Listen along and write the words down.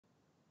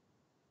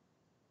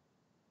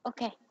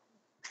Okay.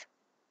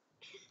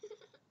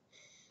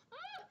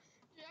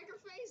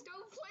 Jackerface,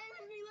 don't play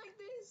with me like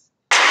this.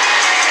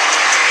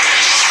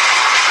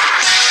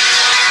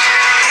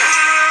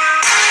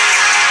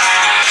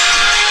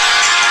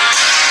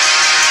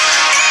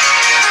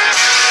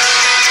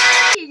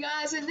 Hey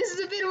guys, and this is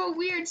a bit of a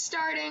weird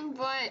starting,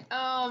 but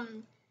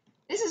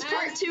this is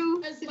part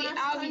 2 As to the last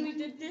Albi. time we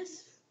did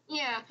this.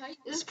 Yeah,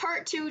 this is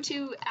part 2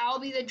 to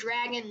Albi the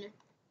Dragon.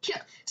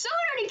 Someone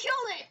already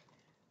killed it.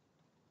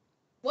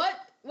 What?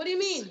 What do you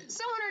mean?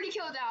 Someone already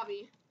killed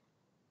Albi.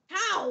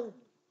 How?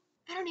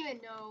 I don't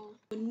even know.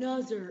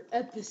 Another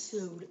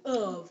episode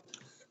of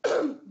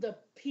the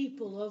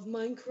people of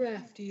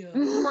Minecraftia.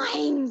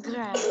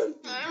 Minecraft.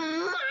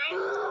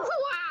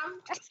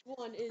 This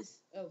one is.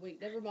 Oh wait,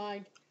 never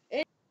mind.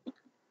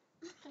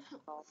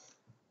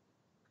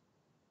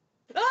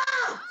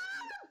 Ah!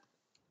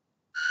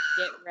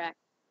 Get wrecked.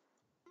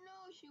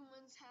 No,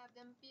 humans have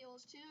them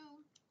feels too.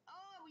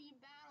 Oh, we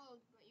battled,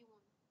 but you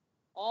won.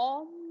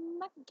 Oh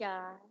my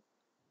god.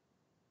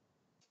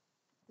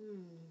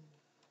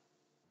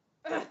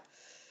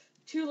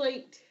 Too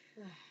late.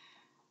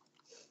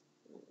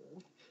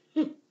 I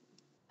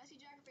see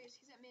Jackerface.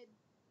 He's at mid.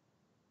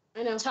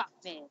 I know. Top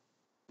mid.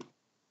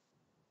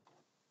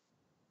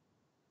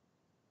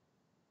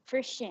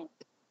 Christian,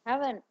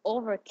 have an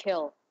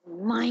overkill in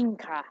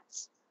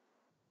Minecraft.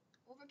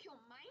 Overkill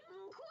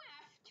Minecraft.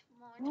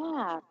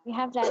 Yeah, we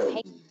have that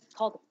hate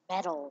called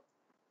metal.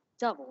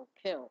 Double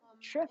kill,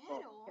 triple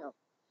Metal? kill,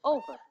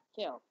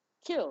 overkill,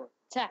 kill,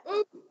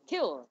 tackle,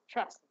 kill,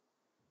 trust,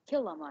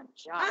 kill them on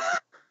job,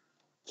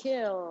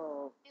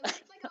 kill. It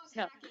looked like I was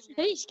No, hacking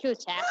they just kill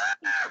tackle.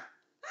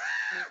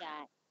 We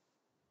got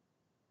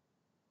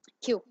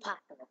kill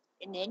popular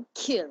and then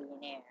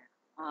killionaire.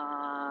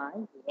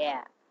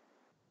 Yeah.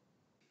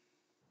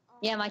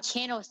 Yeah, my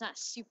channel is not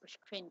super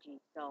cringy,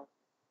 so.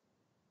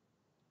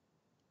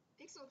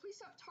 Pixel, please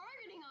stop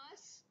targeting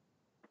us.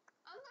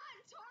 I'm not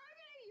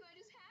targeting you. I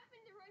just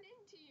happened to run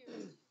into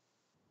you.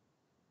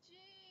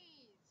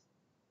 Jeez.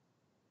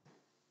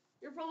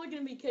 You're probably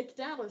gonna be kicked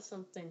out or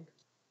something.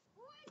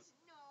 What?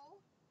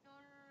 No. No.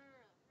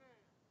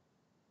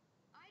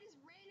 I just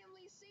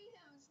randomly see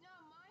them. It's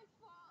not my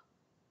fault.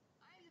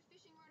 I have the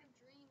fishing rod of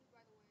dreams, by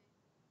the way.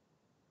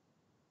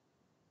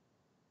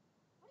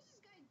 What is this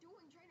guy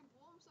doing? Trying to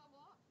blow himself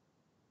up?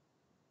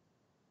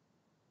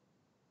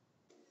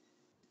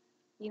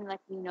 Seem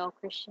like we know,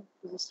 Christian?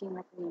 Does it seem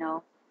like we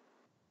know?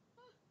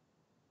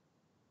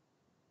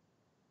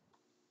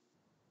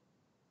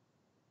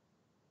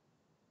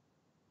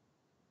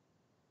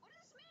 What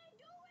is this man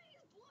doing?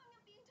 He's blowing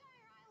up the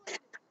entire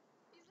island.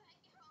 He's like,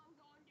 oh, I'm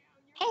going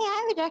down. Hey,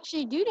 I would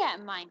actually do that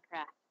in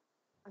Minecraft.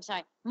 I'm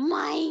sorry,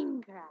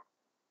 Minecraft.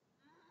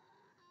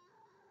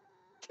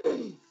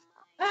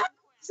 Ah!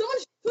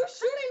 Who's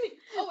shooting me?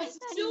 Oh, it's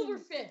That's a not even-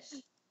 silverfish. It's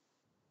silverfish.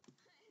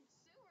 They're just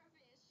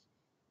totally just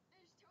shooting me.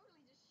 Like, straight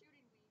in the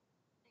face.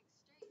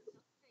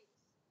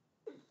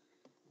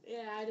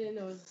 Yeah, I didn't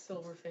know it was a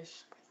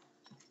silverfish.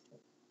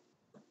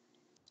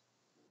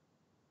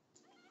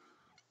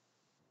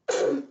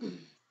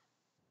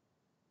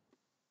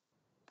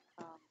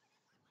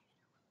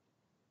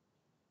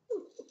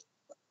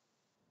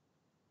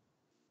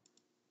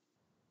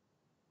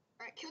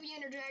 Alright, kill the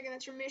Ender Dragon.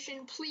 That's your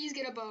mission. Please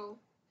get a bow.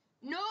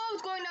 No,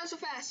 it's going down so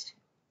fast.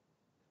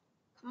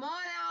 Come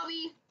on,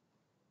 Albi.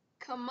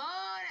 Come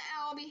on,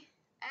 Albi.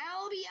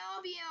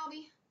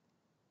 Albi.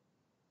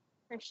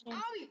 Christian.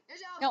 Albi,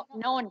 there's Albi. No,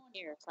 no one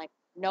cares. Like,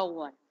 no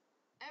one.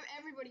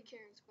 Everybody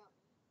cares about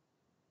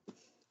me.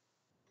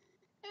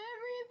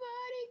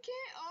 Everybody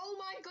cares. Oh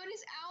my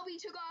goodness, Albi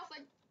took off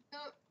like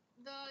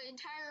the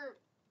entire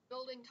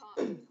building top.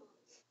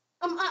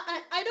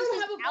 I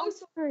don't have a voice,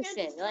 so I can't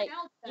Person, destroy like,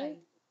 Albi.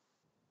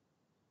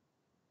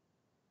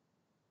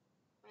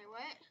 Wait,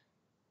 what?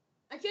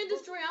 I can't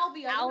destroy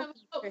Albi. I don't have a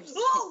Albi voice. person.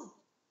 Oh!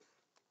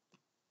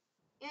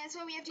 Yeah, that's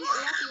why we have to get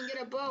lucky and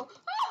get a bow.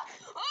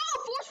 Oh,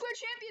 Foursquare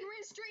Champion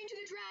ran straight into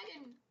the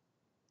dragon.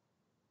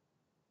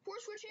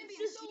 Foursquare Champion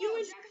It's just solo, you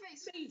and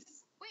Jackerface.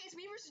 Face. Wait, it's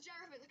me versus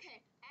Jackerface.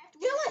 Okay, I have to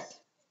Kill win. it!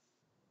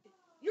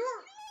 You're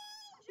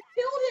No,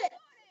 killed it!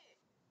 got it.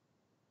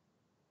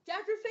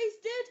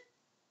 Jackerface did?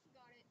 He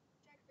got it.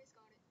 Jackerface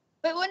got it.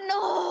 Wait, what?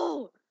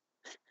 No!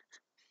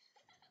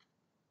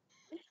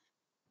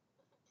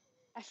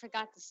 I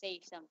forgot to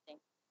save something.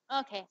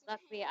 Okay,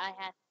 luckily I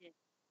had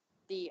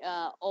the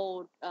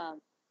old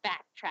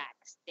backtrack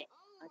stick.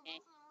 Oh, Okay. we're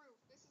both on the roof.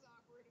 This is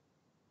awkward.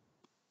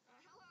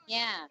 Hello,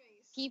 Yeah.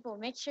 Jackerface. People,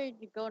 make sure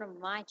you go to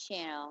my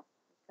channel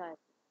because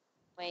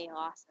it's way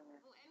awesomer.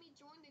 Well, Emmy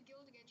joined the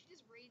guild again. She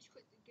just rage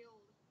quit the guild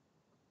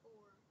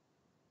before.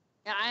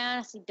 Yeah, I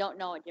honestly don't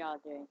know what y'all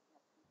doing.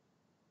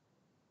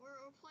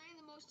 We're playing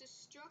the most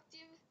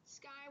destructive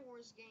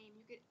Skywars game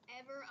you could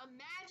ever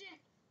imagine.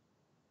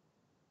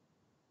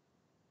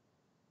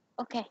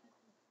 Okay.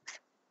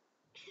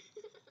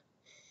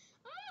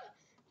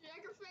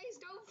 Jackerface,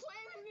 don't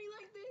play with me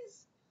like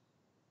this.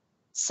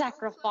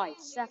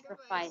 Sacrifice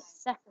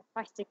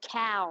the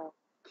cow.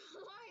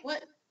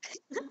 What?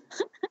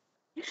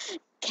 What?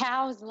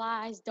 Cows'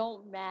 lives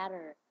don't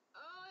matter.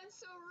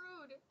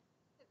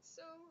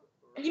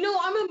 You know,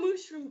 I'm a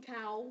mushroom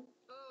cow.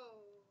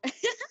 Oh.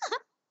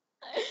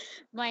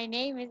 My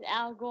name is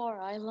Al Gore.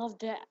 I love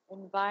the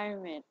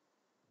environment.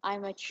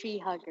 I'm a tree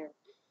hugger.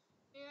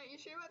 Yeah, you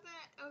sure about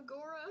that,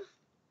 Agora?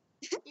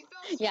 You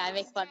felt Yeah, I smart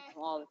make as fun death. of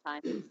them all the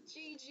time.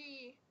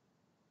 GG.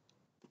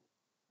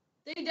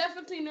 They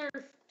definitely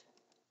nerfed.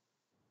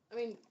 I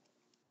mean,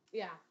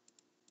 yeah.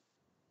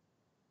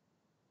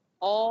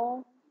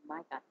 Oh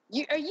my god.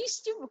 Are you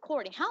still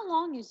recording? How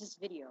long is this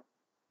video?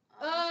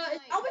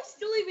 Is Albi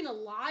still even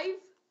alive?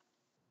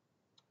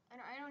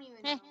 I don't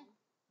even Eh. know.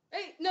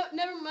 Hey, no,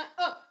 never mind.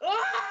 Oh,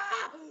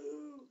 ah!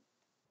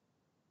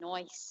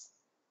 Nice.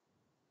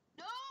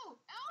 No!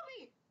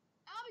 Albi!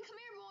 Albi, come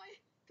here, boy!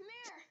 Come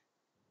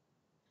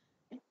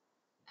here!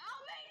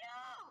 Albi,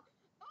 no!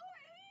 Over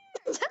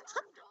here!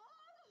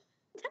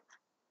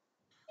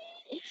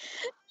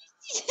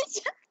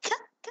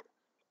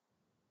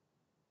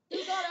 Who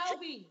got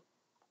Albi?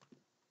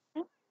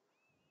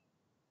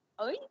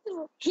 Oh, you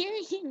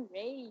hearing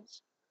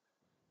rage.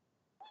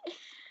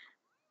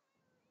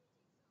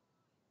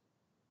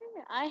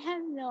 I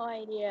have no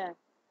idea.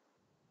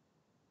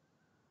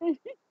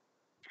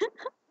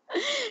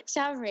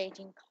 Stop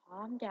raging.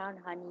 Calm down,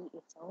 honey.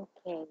 It's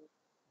okay.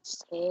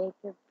 Just take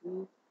a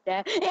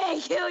breath. Hey,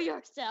 kill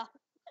yourself.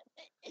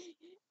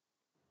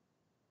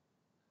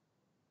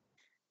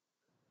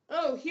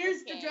 Oh,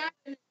 here's the Okay.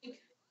 dragon egg.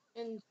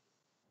 And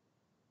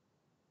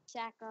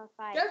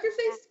Sacrifice.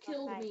 Jackerface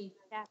killed me.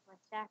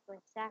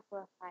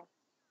 Sacrifice.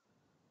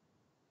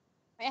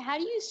 Wait, how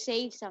do you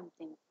save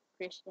something,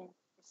 Christian?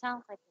 It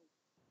sounds like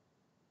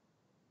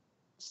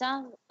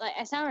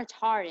I sound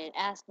retarded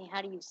asking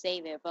how do you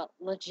save it, but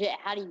legit,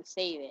 how do you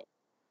save it?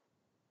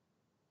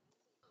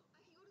 I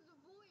can go to the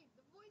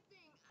void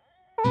thing.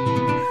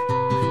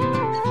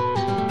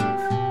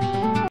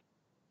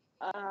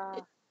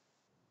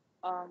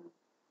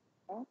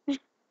 Eh?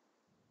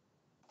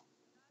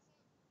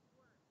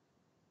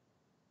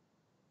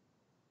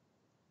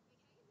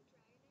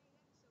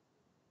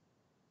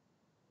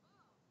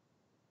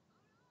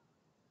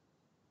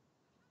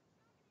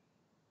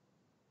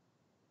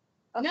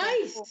 Okay,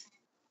 Nice! cool.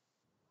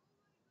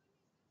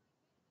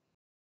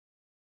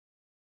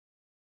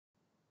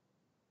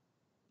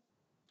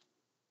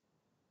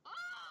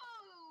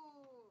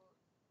 Oh!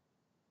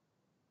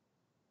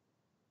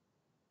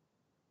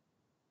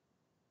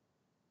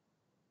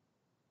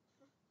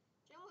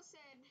 She almost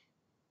said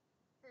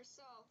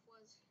herself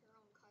was her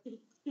own cousin.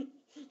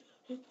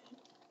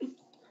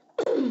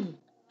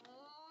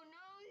 Oh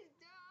no, he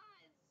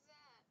does!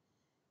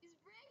 He's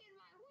breaking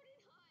my wooden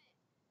hut!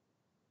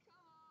 Come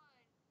on!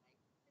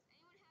 Like, does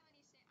anyone have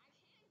any say? I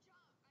can't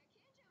jump! I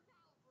can't jump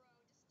out, bro!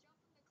 Just jump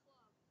from the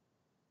club.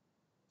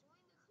 Join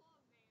the club,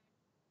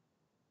 man.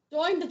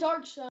 Join the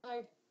dark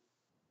side. Let's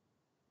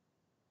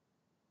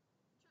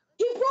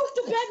He broke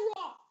the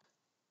bedrock!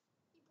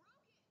 He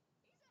broke it!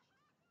 He's a hacker!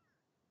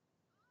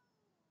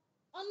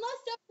 Unless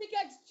that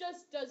pickaxe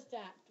just does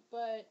that,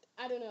 but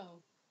I don't know.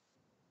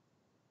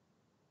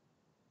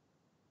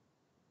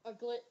 A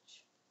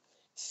glitch.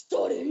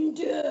 Sudden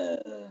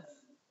death!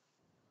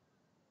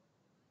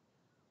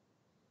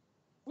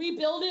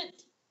 Rebuild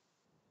it?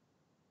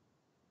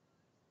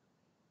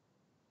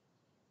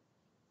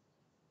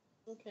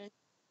 Okay.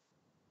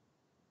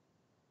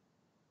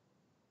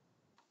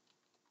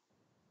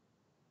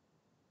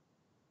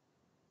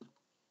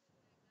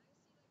 Now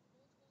you see like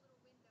multiple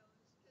little windows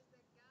because the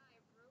guy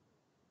broke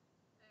them.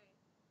 Hey,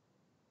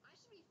 I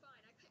should be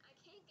fine. I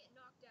can't get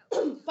knocked out.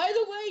 By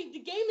the way,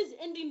 the game is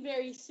ending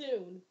very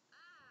soon.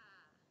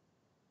 Ah,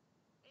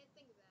 I didn't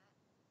think of that.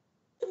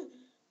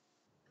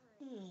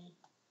 Alright,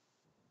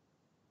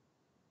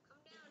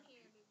 come down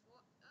here, big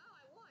boy. Oh,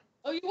 I won.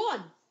 Oh, you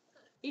won!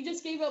 He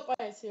just gave up,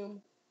 I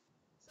assume.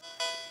 So let's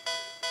get to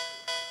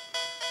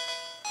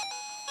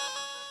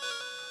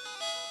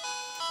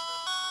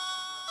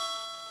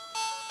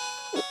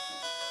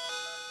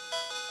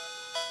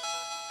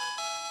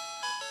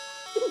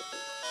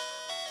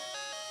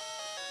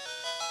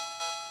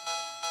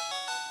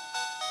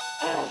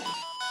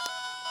the